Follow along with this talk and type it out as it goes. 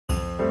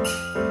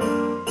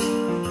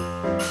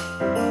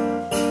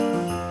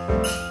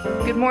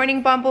Good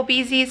morning,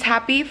 Bumblebeezies.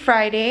 Happy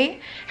Friday.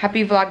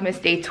 Happy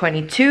Vlogmas day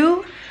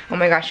 22. Oh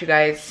my gosh, you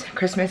guys.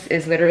 Christmas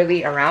is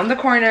literally around the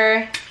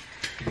corner.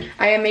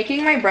 I am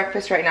making my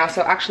breakfast right now.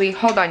 So actually,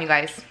 hold on, you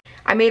guys.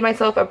 I made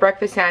myself a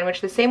breakfast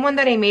sandwich. The same one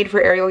that I made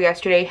for Ariel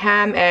yesterday.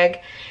 Ham, egg,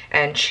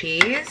 and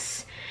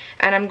cheese.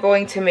 And I'm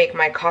going to make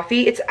my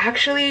coffee. It's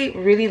actually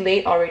really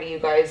late already, you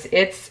guys.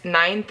 It's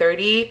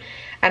 9:30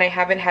 and I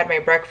haven't had my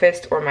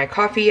breakfast or my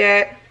coffee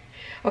yet.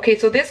 Okay,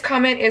 so this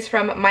comment is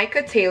from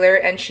Micah Taylor,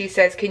 and she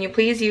says, can you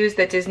please use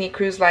the Disney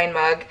Cruise Line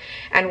mug?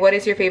 And what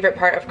is your favorite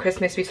part of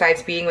Christmas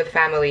besides being with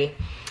family?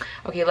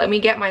 Okay, let me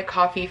get my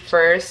coffee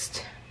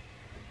first.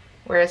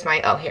 Where is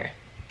my, oh, here.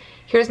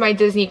 Here's my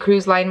Disney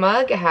Cruise Line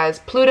mug. It has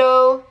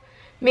Pluto,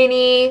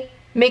 Minnie,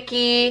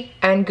 Mickey,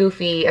 and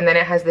Goofy, and then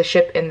it has the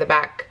ship in the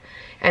back.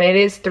 And it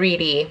is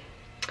 3D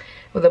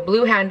with a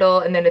blue handle,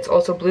 and then it's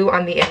also blue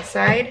on the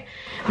inside.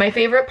 My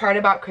favorite part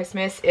about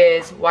Christmas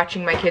is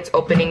watching my kids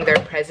opening their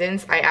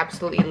presents. I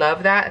absolutely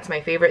love that. It's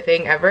my favorite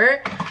thing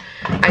ever.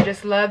 I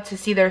just love to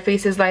see their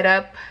faces light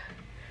up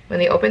when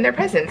they open their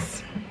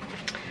presents.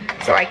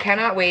 So I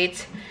cannot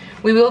wait.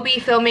 We will be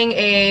filming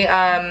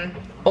a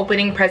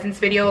opening presents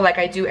video like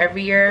I do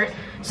every year.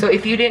 So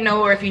if you didn't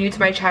know, or if you're new to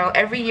my channel,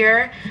 every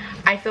year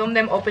I film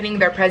them opening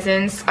their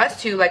presents.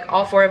 Us two, like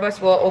all four of us,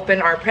 will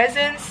open our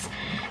presents.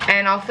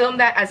 And I'll film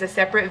that as a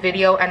separate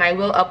video, and I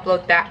will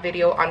upload that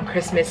video on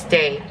Christmas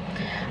Day.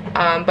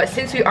 But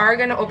since we are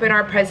gonna open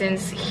our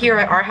presents here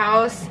at our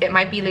house, it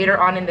might be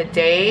later on in the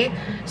day.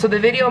 So the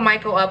video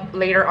might go up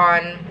later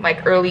on,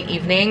 like early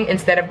evening,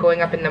 instead of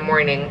going up in the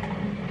morning.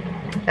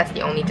 That's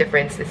the only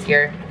difference this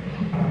year.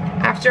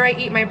 After I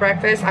eat my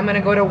breakfast, I'm gonna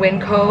go to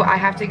Winco. I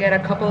have to get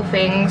a couple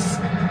things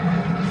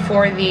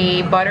for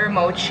the butter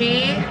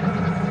mochi.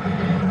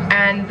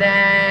 And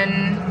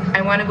then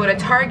I wanna go to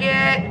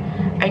Target.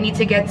 I need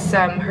to get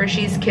some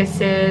Hershey's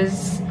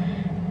Kisses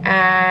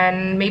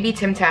and maybe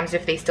Tim Tams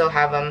if they still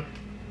have them.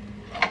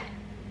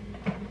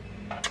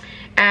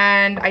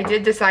 And I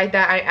did decide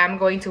that I am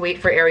going to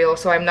wait for Ariel,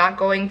 so I'm not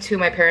going to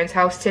my parents'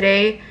 house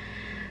today.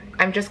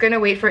 I'm just gonna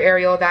wait for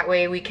Ariel, that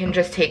way we can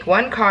just take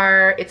one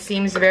car. It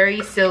seems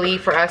very silly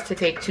for us to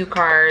take two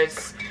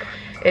cars.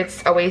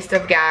 It's a waste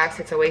of gas,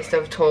 it's a waste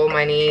of toll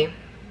money.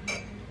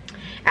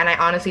 And I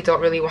honestly don't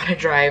really want to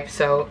drive,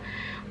 so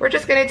we're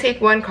just gonna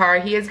take one car.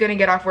 He is gonna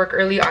get off work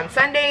early on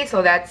Sunday,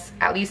 so that's,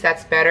 at least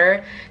that's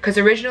better. Cause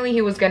originally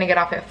he was gonna get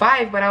off at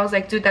 5, but I was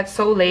like, dude, that's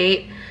so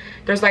late.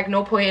 There's like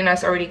no point in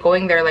us already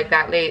going there like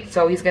that late.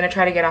 So he's gonna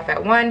try to get off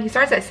at 1. He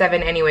starts at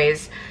 7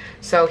 anyways,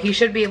 so he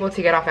should be able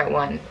to get off at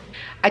 1.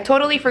 I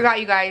totally forgot,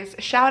 you guys.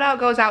 Shout out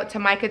goes out to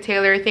Micah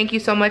Taylor. Thank you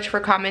so much for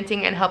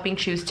commenting and helping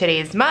choose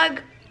today's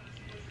mug.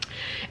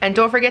 And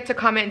don't forget to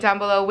comment down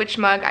below which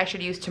mug I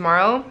should use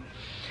tomorrow.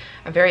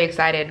 I'm very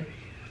excited.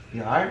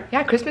 You are?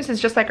 Yeah, Christmas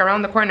is just like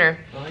around the corner.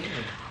 Oh, yeah.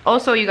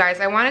 Also, you guys,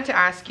 I wanted to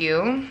ask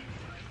you,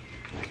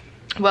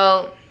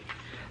 well,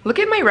 look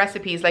at my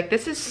recipes. Like,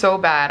 this is so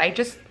bad. I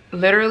just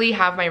literally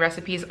have my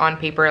recipes on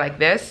paper like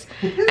this,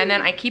 and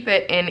then I keep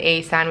it in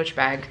a sandwich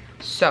bag.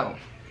 So,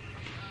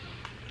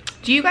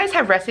 do you guys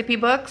have recipe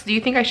books? Do you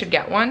think I should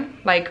get one?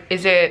 Like,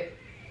 is it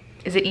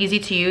easy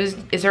to use?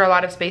 Is there a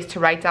lot of space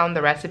to write down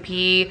the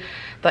recipe,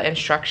 the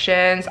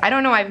instructions? I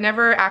don't know, I've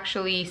never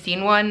actually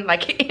seen one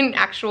like in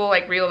actual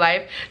like real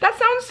life. That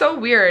sounds so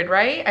weird,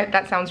 right?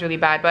 That sounds really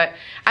bad, but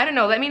I don't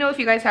know. Let me know if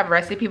you guys have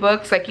recipe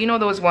books, like, you know,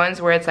 those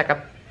ones where it's like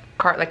a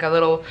card, like a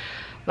little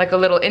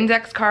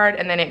index card,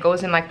 and then it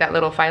goes in like that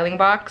little filing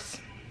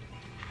box.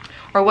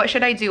 Or what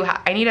should I do?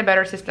 I need a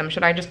better system.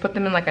 Should I just put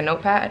them in like a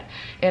notepad,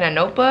 in a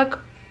notebook?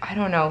 I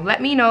don't know.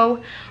 Let me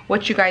know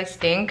what you guys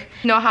think.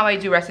 You know how I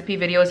do recipe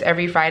videos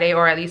every Friday,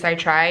 or at least I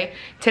try.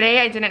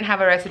 Today I didn't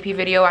have a recipe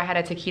video, I had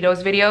a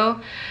taquitos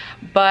video.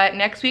 But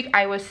next week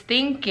I was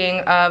thinking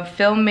of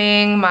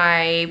filming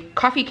my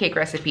coffee cake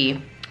recipe.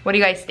 What do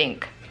you guys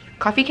think?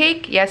 Coffee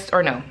cake, yes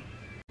or no?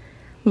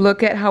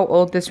 Look at how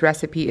old this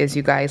recipe is,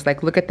 you guys.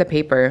 Like, look at the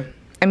paper.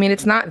 I mean,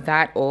 it's not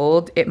that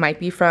old. It might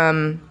be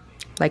from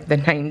like the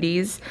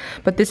 90s,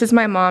 but this is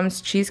my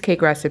mom's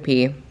cheesecake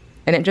recipe.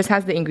 And it just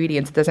has the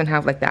ingredients. It doesn't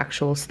have like the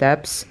actual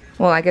steps.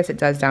 Well, I guess it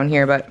does down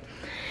here, but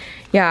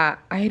yeah,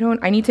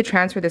 I need to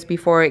transfer this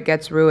before it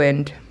gets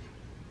ruined.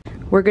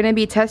 We're gonna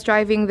be test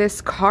driving this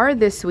car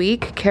this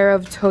week, care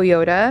of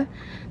Toyota.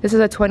 This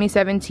is a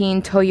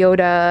 2017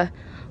 Toyota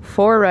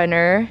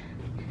 4Runner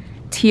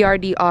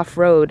TRD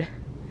off-road.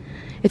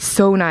 It's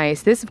so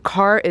nice. This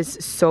car is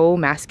so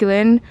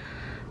masculine.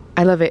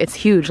 I love it. It's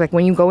huge. Like,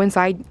 when you go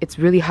inside, it's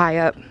really high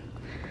up.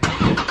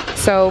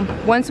 So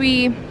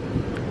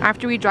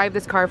after we drive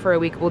this car for a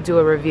week, we'll do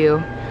a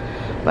review.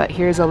 But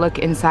here's a look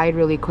inside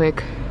really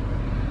quick.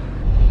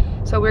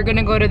 So we're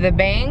gonna go to the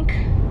bank,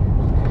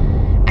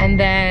 and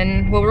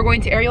then, well, we're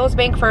going to Ariel's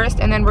bank first,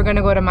 and then we're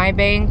gonna go to my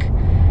bank,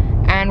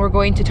 and we're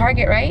going to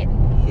Target, right?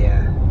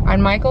 Yeah.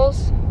 On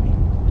Michael's?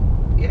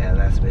 Yeah,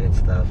 last minute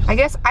stuff. I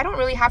guess I don't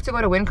really have to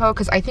go to Winco,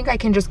 because I think I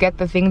can just get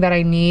the thing that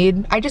I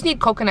need. I just need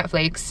coconut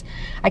flakes.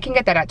 I can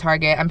get that at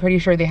Target. I'm pretty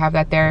sure they have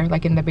that there,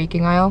 like in the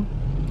baking aisle.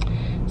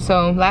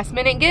 So last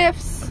minute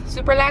gifts,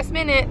 super last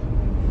minute.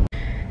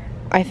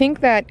 I think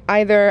that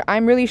either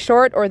I'm really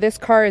short or this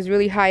car is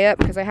really high up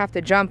because I have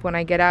to jump when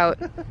I get out.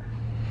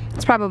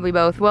 It's probably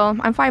both. Well,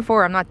 I'm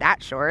 5'4", I'm not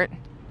that short.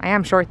 I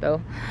am short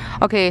though.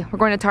 Okay, we're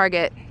going to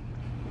Target.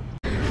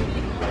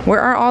 Where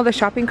are all the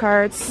shopping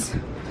carts?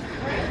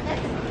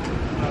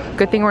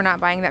 Good thing we're not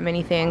buying that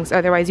many things.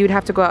 Otherwise, you'd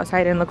have to go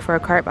outside and look for a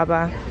cart,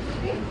 Baba.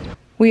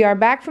 We are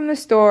back from the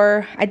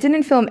store. I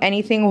didn't film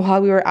anything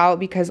while we were out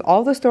because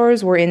all the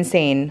stores were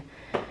insane.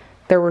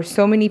 There were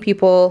so many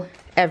people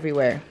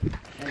everywhere.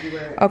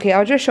 Okay,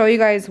 I'll just show you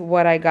guys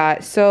what I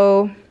got.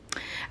 So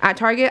at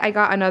Target, I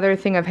got another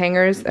thing of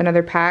hangers,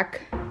 another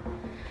pack.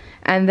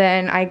 And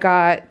then I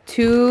got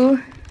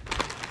 2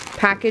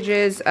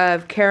 packages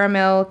of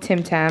caramel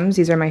Tim Tams.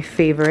 These are my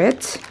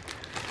favorite.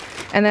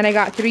 And then I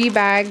got 3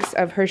 bags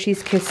of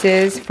Hershey's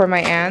Kisses for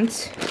my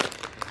aunt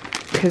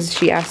because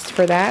she asked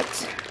for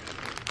that.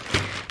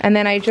 And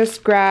then I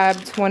just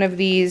grabbed one of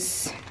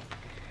these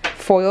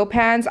foil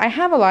pans. I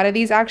have a lot of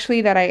these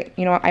actually that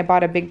I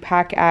bought a big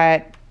pack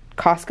at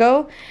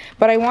Costco,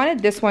 but I wanted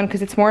this one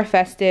because it's more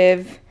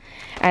festive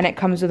and it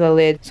comes with a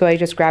lid, so I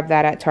just grabbed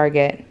that at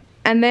Target.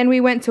 And then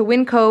we went to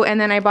Winco and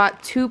then I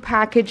bought 2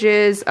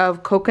 packages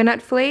of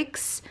coconut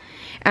flakes,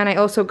 and I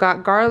also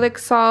got garlic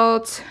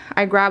salt.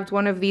 I grabbed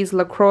one of these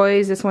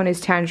LaCroix. This one is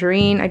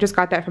tangerine. I just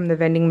got that from the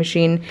vending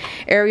machine.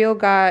 Ariel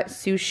got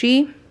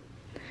sushi,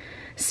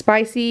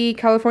 spicy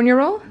California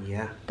roll.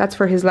 Yeah, that's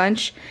for his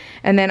lunch.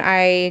 And then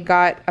I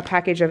got a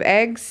package of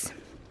eggs.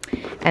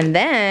 And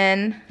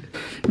then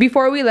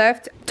before we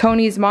left,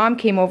 Tony's mom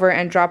came over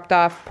and dropped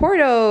off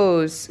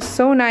Portos.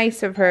 So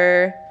nice of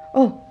her.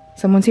 Oh,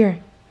 someone's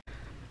here.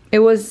 It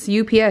was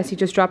UPS. He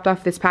just dropped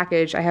off this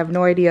package. I have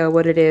no idea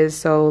what it is,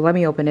 so let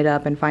me open it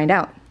up and find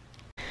out.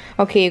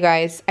 Okay, you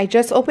guys, I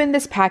just opened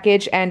this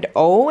package and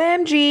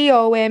OMG,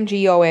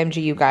 OMG,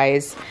 OMG, you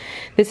guys.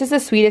 This is the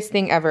sweetest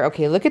thing ever.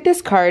 Okay, look at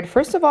this card.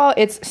 First of all,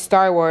 it's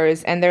Star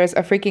Wars and there's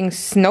a freaking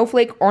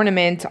snowflake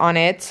ornament on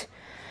it.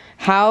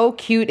 How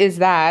cute is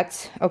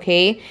that?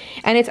 Okay,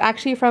 and it's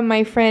actually from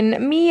my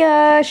friend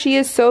Mia. She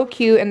is so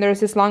cute, and there's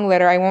this long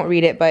letter. I won't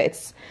read it, but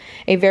it's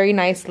a very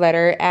nice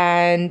letter.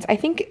 And I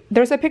think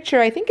there's a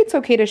picture. I think it's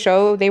okay to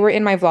show. They were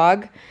in my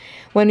vlog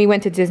when we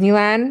went to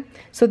Disneyland.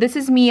 So this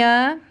is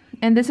Mia,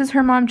 and this is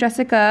her mom,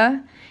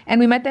 Jessica, and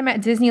we met them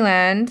at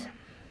Disneyland.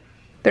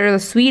 They're the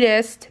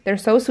sweetest. They're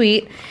so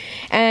sweet.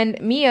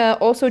 And Mia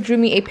also drew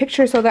me a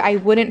picture so that I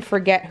wouldn't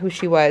forget who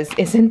she was.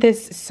 Isn't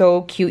this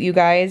so cute, you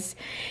guys?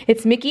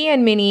 It's Mickey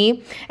and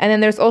Minnie. And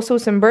then there's also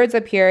some birds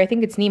up here. I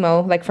think it's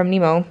Nemo, like from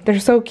Nemo. They're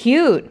so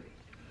cute.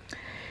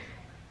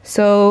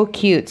 So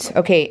cute.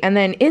 Okay, and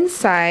then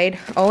inside,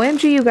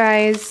 OMG, you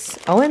guys.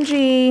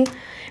 OMG.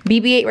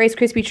 BB-8 Rice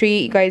Krispie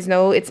Treat. You guys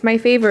know it's my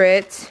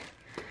favorite.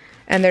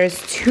 And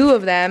there's 2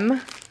 of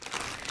them.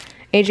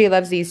 AJ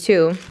loves these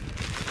too.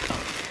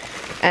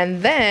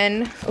 And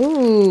then,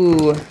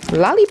 ooh,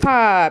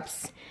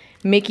 lollipops.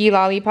 Mickey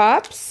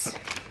lollipops.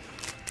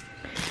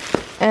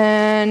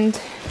 And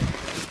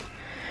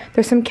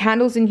there's some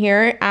candles in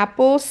here.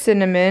 Apple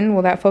cinnamon.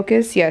 Will that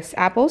focus? Yes,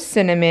 apple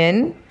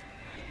cinnamon.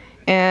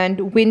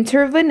 And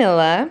winter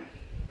vanilla.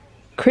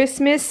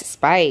 Christmas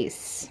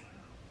spice.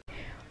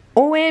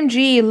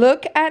 OMG,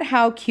 look at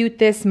how cute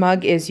this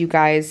mug is, you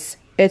guys.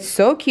 It's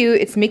so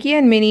cute. It's Mickey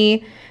and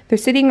Minnie. They're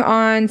sitting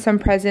on some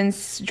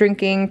presents,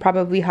 drinking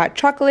probably hot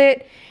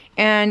chocolate,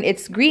 and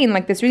it's green,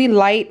 like this really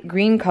light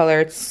green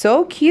color. It's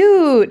so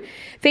cute.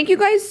 Thank you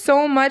guys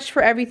so much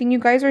for everything. You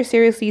guys are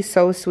seriously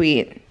so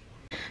sweet.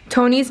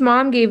 Tony's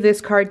mom gave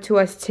this card to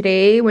us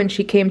today when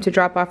she came to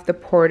drop off the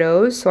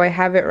Portos, so I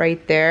have it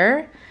right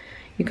there.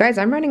 You guys,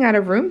 I'm running out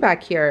of room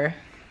back here.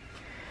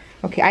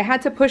 Okay, I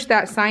had to push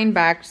that sign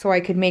back so I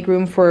could make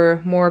room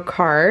for more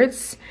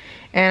cards,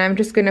 and I'm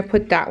just gonna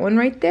put that one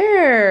right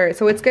there.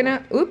 So it's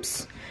gonna,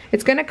 oops.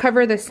 It's gonna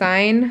cover the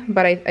sign,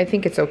 but I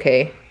think it's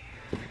okay.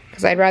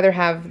 Because I'd rather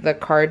have the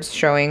cards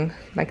showing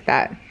like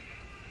that.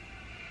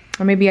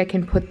 Or maybe I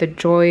can put the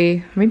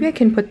joy, maybe I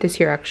can put this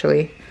here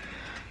actually.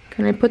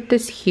 Can I put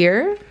this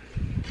here?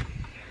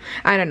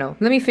 I don't know,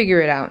 let me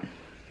figure it out.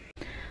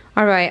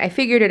 All right, I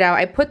figured it out.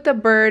 I put the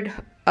bird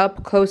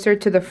up closer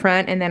to the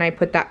front and then I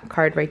put that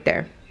card right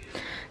there.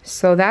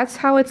 So that's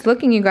how it's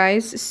looking, you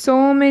guys.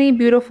 So many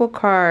beautiful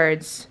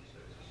cards.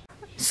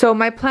 So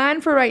my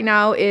plan for right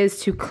now is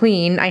to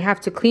clean. I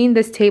have to clean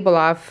this table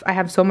off. I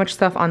have so much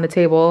stuff on the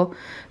table.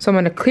 So I'm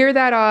gonna clear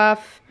that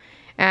off.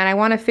 And I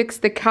wanna fix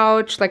the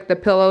couch, like the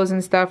pillows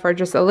and stuff are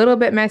just a little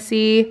bit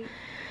messy.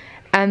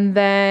 And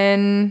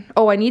then,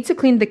 oh, I need to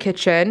clean the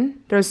kitchen.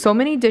 There's so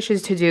many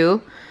dishes to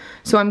do.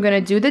 So I'm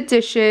gonna do the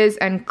dishes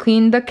and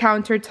clean the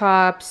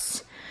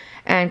countertops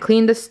and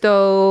clean the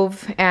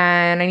stove.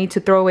 And I need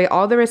to throw away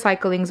all the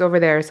recyclings over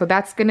there. So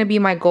that's gonna be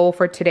my goal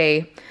for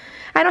today.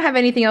 I don't have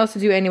anything else to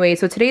do anyway,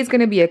 so today's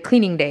gonna be a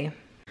cleaning day.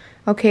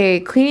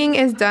 Okay, cleaning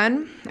is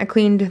done. I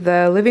cleaned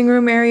the living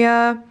room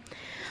area.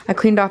 I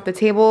cleaned off the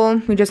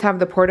table. We just have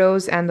the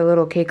Portos and the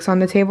little cakes on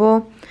the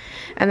table.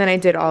 And then I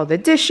did all the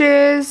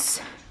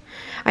dishes.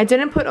 I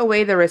didn't put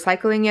away the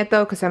recycling yet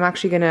though, because I'm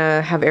actually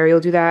gonna have Ariel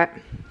do that.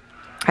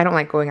 I don't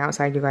like going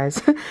outside, you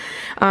guys.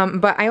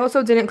 But I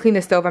also didn't clean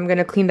the stove. I'm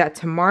gonna clean that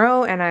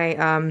tomorrow,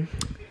 and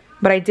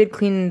but I did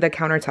clean the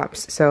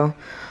countertops, so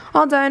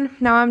all done.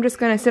 Now I'm just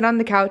gonna sit on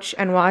the couch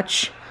and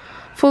watch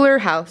Fuller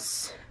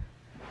House.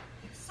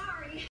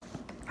 Sorry.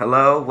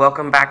 Hello,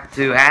 welcome back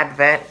to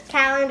Advent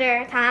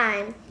Calendar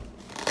time.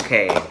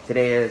 Okay,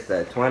 today is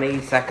the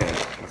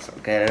 22nd. Let's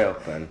get it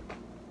open.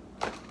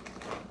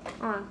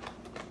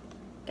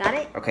 Got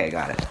it? Okay,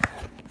 got it.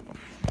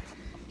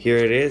 Here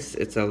it is.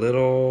 It's a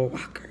little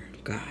walker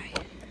guy.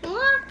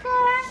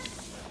 Walker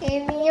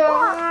in your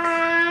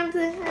arms. So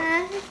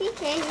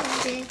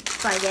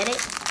I get it?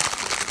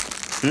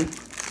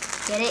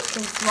 Get it?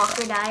 Because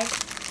Walker died.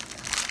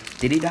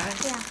 Did he die?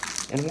 Yeah.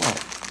 And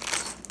what?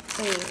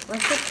 Wait,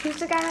 who's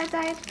the guy that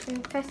died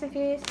in Fast and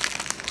Furious?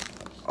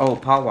 Oh,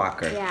 Paul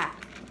Walker. Yeah.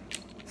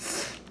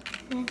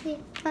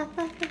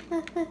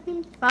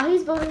 While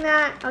he's building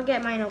that, I'll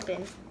get mine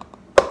open.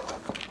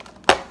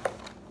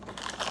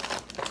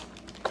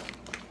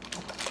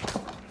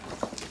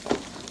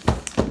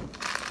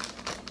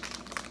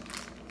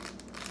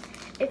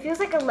 It feels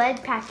like a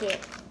lead packet.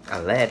 A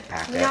lead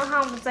packet? You know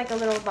how it's like a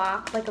little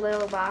box, and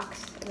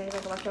there's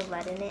like a bunch of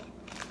lead in it?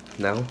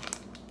 No?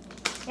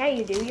 Yeah,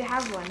 you do. You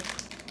have one.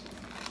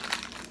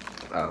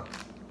 Oh.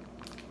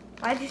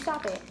 Why did you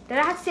stop it? Did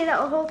I have to say that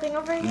whole thing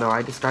over again? No,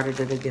 I just started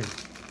it again.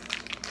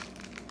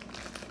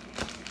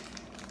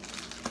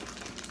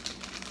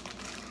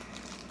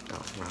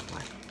 Oh, wrong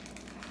way.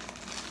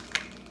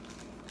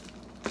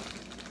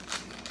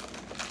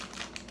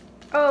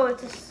 Oh,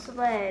 it's a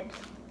sled.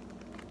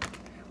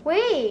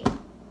 Wait,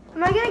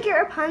 am I gonna get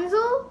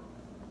Rapunzel?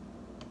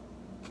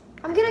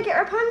 I'm gonna get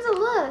Rapunzel,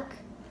 look.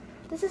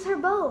 This is her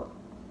boat.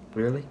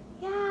 Really?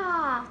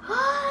 Yeah.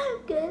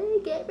 I'm gonna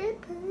get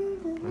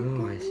Rapunzel.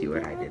 Oh, I see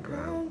what I did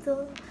wrong.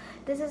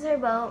 This is her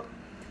boat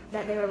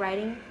that they were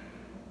riding.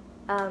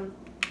 Yeah.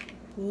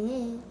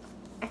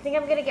 I think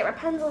I'm gonna get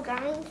Rapunzel,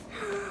 guys.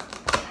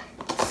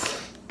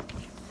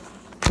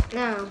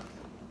 No.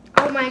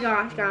 Oh my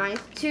gosh, guys.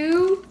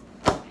 2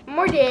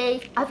 more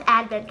days of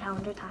Advent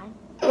calendar time.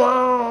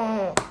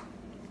 Whoa.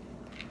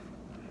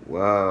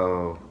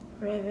 Whoa.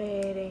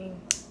 Riveting.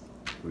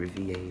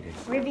 Riviating.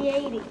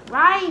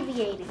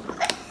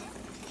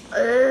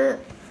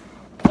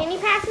 Can you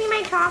pass me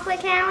my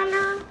chocolate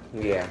calendar?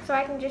 Yeah. So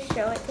I can just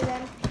show it to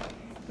them.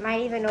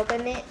 Might even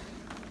open it.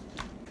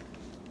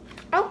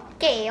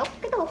 Okay.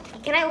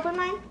 Can I open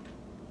mine?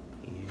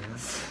 Yeah.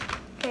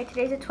 Okay,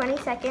 today's the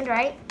 22nd,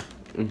 right?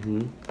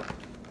 Mm-hmm.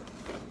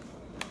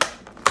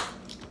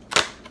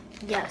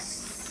 Yes.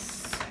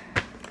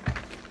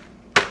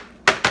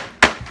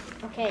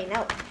 Okay,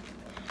 no.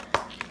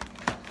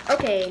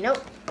 Okay, nope.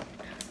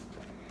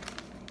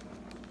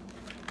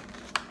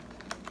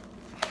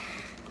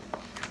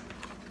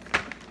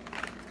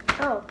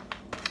 Oh.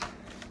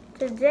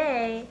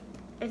 Today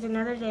is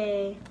another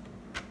day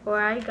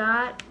where I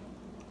got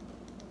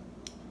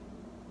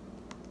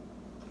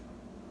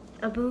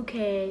a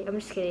bouquet. I'm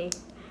just kidding.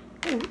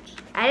 Oops.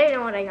 I didn't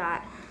know what I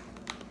got.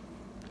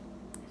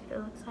 That's what it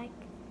looks like.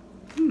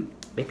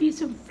 Maybe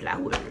some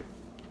flower.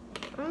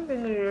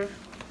 Okay.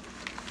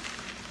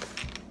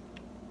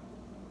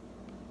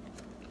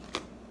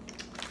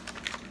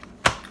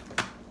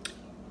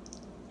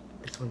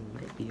 This one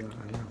might be on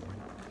that one.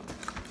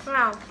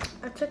 Wow,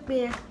 it took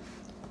me.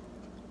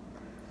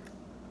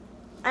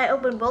 I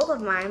opened both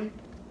of mine,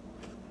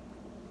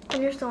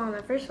 and you're still on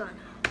the first one.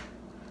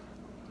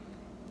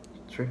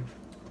 True.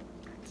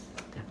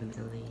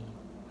 Definitely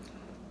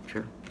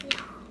true.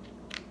 Yeah.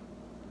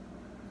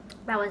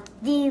 That was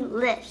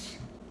delish.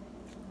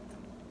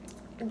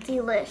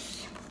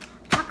 Delish.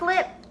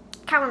 Chocolate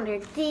calendar,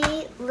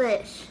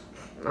 delish.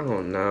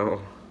 Oh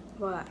no.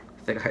 What?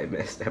 I think I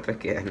messed up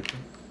again.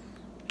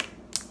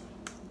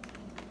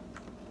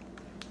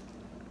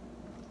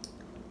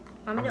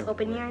 Want me to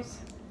open yours?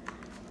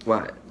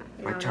 What?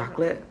 My No,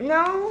 chocolate?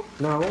 No.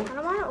 No. I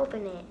don't want to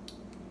open it.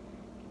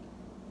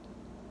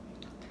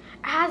 It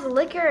has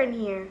liquor in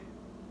here.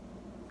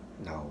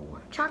 No.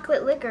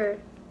 Chocolate liquor.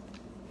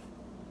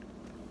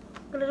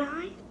 Did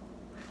I?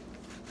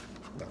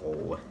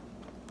 No.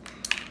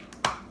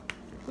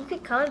 You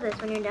could color this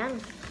when you're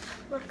done.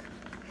 Look.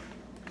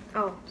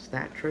 Oh. Is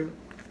that true?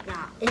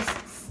 Yeah.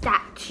 It's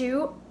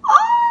statue.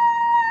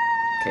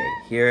 Okay,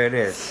 here it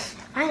is.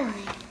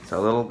 Finally. It's a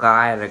little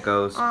guy and it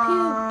goes pew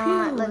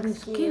pew. It looks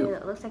It's cute.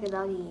 It looks like a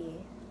doggy.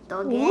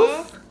 Doggy.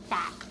 Woof.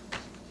 That.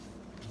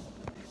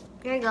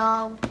 Here you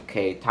go.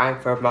 Okay, time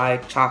for my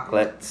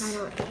chocolates.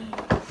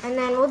 And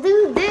then we'll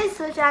do this,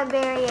 which I'm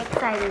very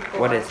excited for.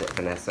 What is it,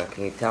 Vanessa?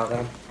 Can you tell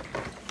them?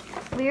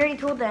 We already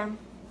told them.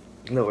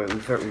 No, wait,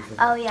 we've heard.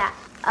 Oh yeah.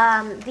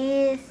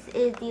 This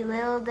is the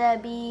Little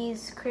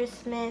Debbie's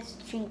Christmas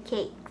tree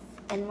cakes,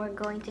 and we're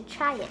going to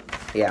try it.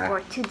 Yeah.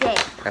 For today.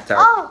 That's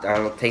our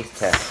little taste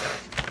test.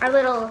 Our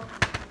little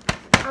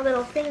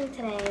thing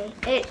today.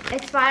 It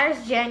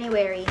expires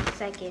January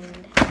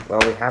 2nd. Well,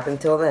 we have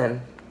until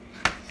then.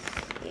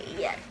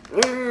 Yeah.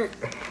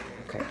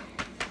 Okay.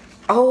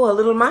 Oh, a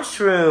little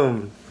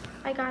mushroom.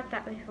 I got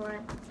that before.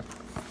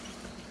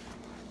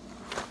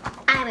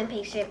 I'm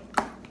impatient.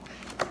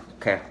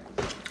 Okay.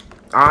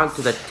 On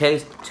to the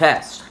taste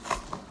test.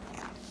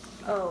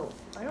 Oh,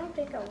 I don't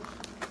think I.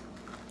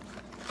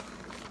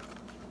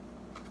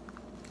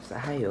 Is that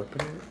how you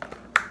open it?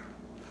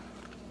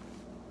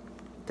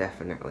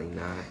 Definitely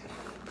not.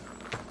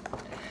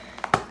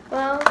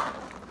 Well,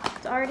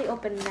 it's already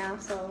open now,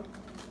 so.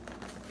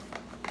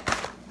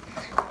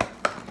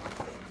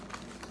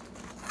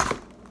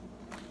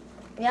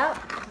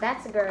 Yep,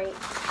 that's great.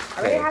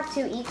 We're gonna have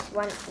two each,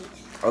 one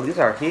each. Oh, these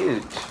are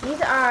huge.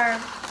 These are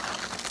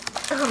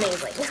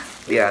amazing.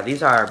 Yeah,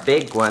 these are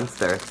big ones.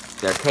 They're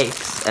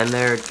cakes and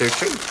they're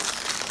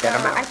treats. Get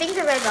 'em out. I think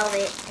they're red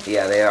velvet.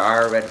 Yeah, they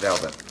are red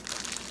velvet.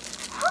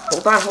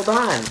 Hold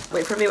on.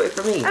 Wait for me.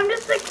 I'm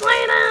just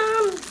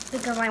excited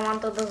because I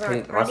want those.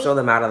 Okay, let's throw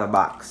them out of the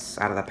box,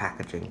 out of the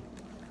packaging.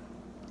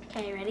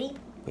 Okay, ready?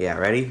 Yeah,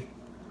 ready?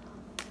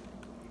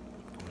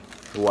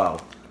 Whoa.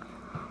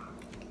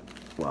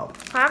 Whoa.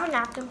 Can I have a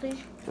napkin, please?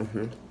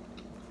 Mm-hmm.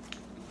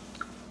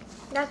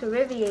 That's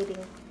riveting.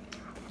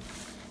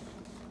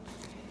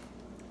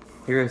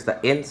 Here's the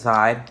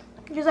inside.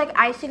 Just like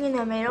icing in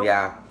the middle.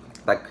 Yeah,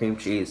 like cream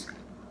cheese.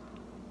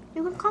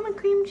 You can call me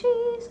cream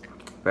cheese.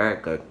 Very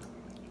good.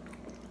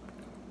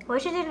 I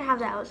wish it didn't have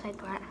the outside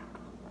part.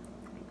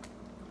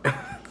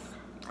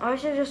 I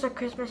wish it was just a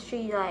Christmas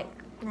tree, like,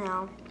 you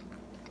know,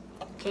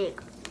 cake.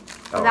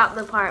 Oh. Without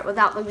the part,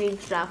 without the green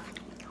stuff.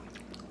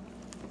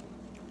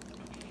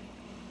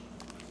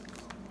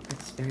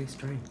 That's very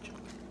strange.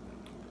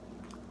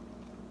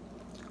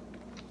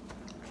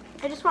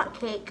 I just want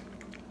cake.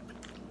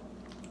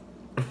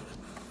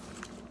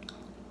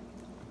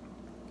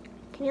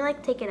 Can you,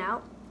 like, take it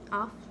out?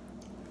 Off?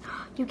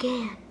 You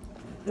can.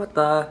 What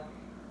the?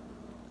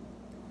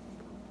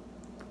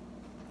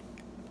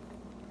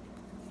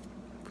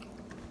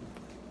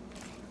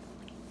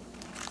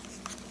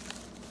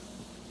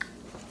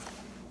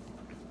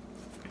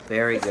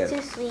 Very It's good.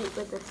 too sweet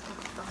with this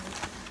stuff on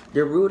it.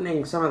 You're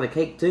ruining some of the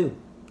cake too.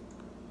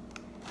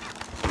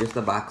 Just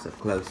a box up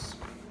close.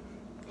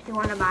 If you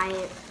want to buy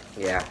it.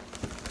 Yeah.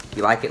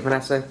 You like it,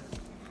 Vanessa?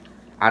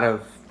 Out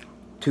of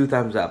 2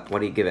 thumbs up, what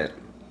do you give it?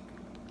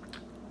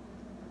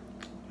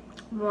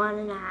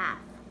 1.5.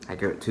 I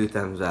give it 2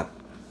 thumbs up.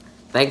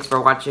 Thanks for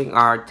watching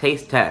our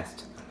taste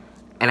test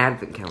and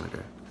advent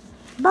calendar.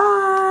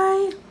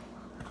 Bye!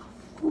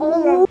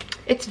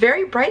 It's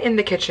very bright in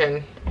the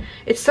kitchen.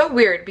 It's so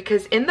weird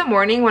because in the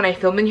morning when I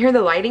film in here,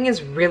 the lighting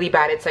is really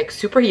bad. It's like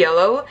super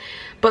yellow,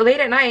 but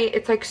late at night,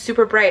 it's like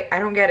super bright. I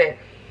don't get it.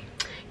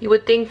 You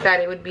would think that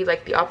it would be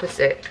like the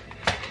opposite.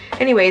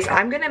 Anyways,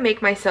 I'm gonna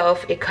make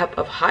myself a cup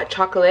of hot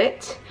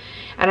chocolate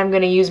and I'm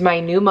gonna use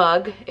my new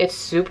mug. It's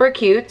super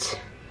cute.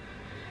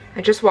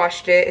 I just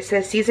washed it. It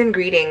says seasoned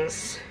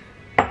greetings.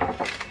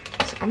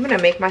 So I'm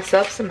gonna make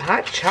myself some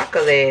hot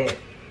chocolate.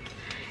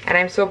 And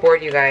I'm so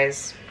bored, you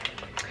guys.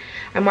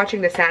 I'm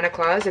watching the Santa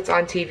Claus. It's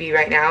on TV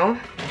right now.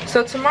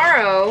 So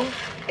tomorrow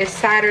is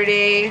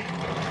Saturday.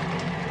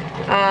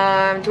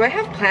 Do I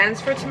have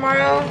plans for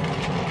tomorrow?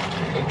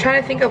 I'm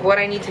trying to think of what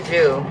I need to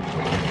do.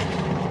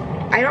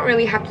 I don't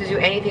really have to do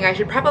anything. I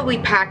should probably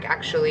pack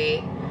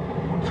actually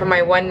for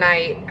my one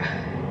night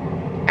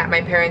at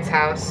my parents'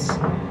 house.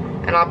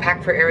 And I'll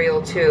pack for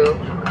Ariel too.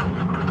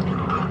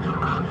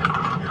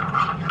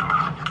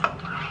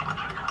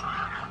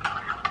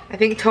 I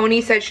think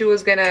Tony said she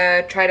was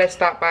gonna try to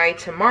stop by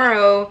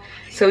tomorrow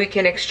so we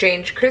can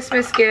exchange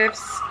Christmas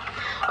gifts.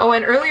 Oh,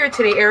 and earlier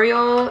today,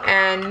 Ariel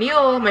and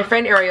Neil, my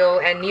friend Ariel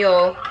and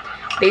Neil,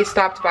 they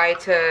stopped by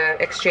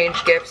to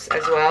exchange gifts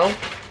as well.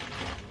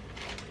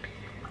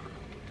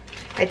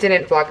 I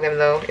didn't vlog them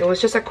though. It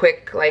was just a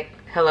quick, like,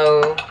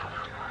 hello,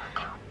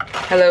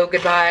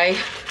 goodbye.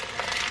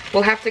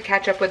 We'll have to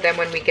catch up with them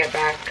when we get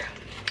back,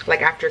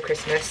 like after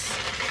Christmas.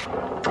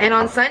 And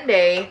on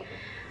Sunday,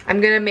 I'm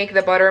gonna make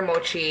the butter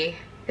mochi.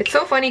 It's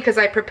so funny because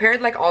I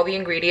prepared like all the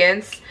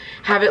ingredients,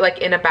 have it like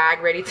in a bag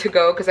ready to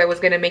go because I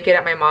was gonna make it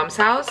at my mom's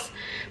house.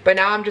 But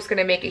now I'm just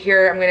gonna make it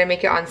here. I'm gonna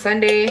make it on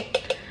Sunday.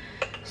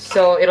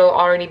 So it'll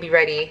already be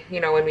ready, you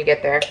know, when we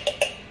get there.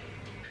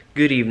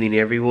 Good evening,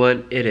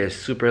 everyone. It is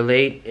super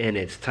late and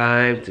it's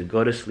time to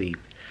go to sleep.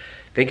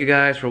 Thank you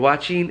guys for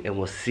watching and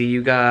we'll see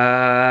you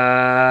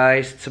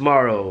guys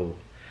tomorrow.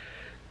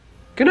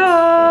 Good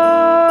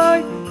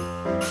night!